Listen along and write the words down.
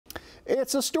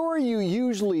It's a story you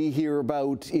usually hear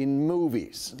about in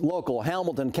movies. Local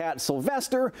Hamilton cat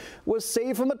Sylvester was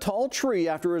saved from a tall tree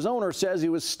after his owner says he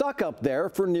was stuck up there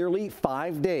for nearly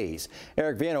 5 days.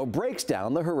 Eric Viano breaks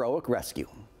down the heroic rescue.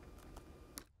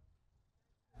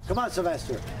 Come on,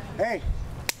 Sylvester. Hey,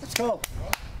 let's go.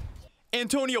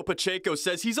 Antonio Pacheco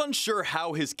says he's unsure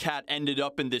how his cat ended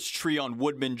up in this tree on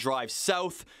Woodman Drive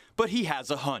South, but he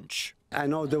has a hunch. I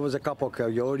know there was a couple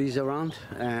coyotes around,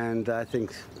 and I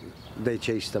think they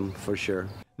chased them for sure.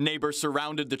 Neighbors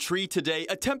surrounded the tree today,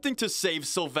 attempting to save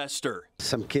Sylvester.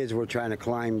 Some kids were trying to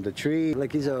climb the tree.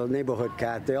 Like, he's a neighborhood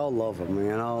cat. They all love him,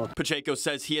 you know. Pacheco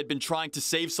says he had been trying to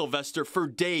save Sylvester for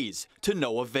days to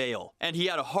no avail, and he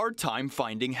had a hard time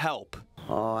finding help.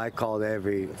 Oh, I called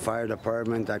every fire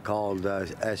department. I called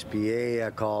SPA.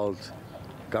 I called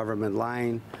government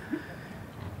line.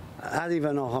 I don't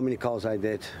even know how many calls I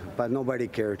did, but nobody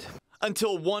cared.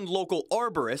 Until one local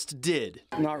arborist did.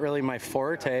 Not really my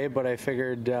forte, but I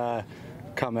figured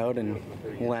come out and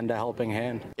lend a helping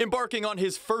hand. Embarking on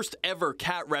his first ever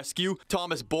cat rescue,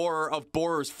 Thomas Borer of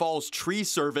Borers Falls Tree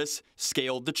Service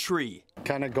scaled the tree.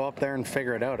 Kind of go up there and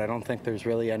figure it out. I don't think there's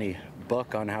really any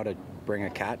book on how to bring a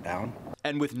cat down.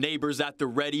 And with neighbors at the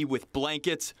ready with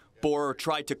blankets, Borer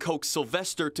tried to coax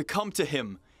Sylvester to come to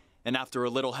him. And after a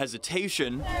little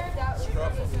hesitation,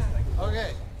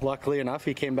 luckily enough,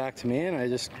 he came back to me and I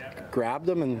just grabbed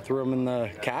him and threw him in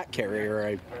the cat carrier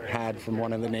I had from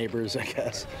one of the neighbors, I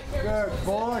guess. Good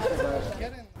boy.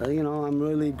 You know, I'm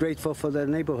really grateful for the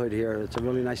neighborhood here. It's a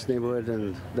really nice neighborhood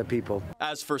and the people.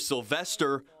 As for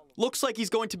Sylvester, looks like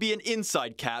he's going to be an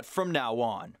inside cat from now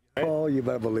on. Oh, you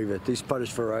better believe it. He's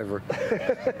punished forever.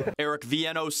 Eric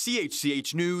Viano,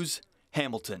 CHCH News,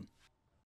 Hamilton.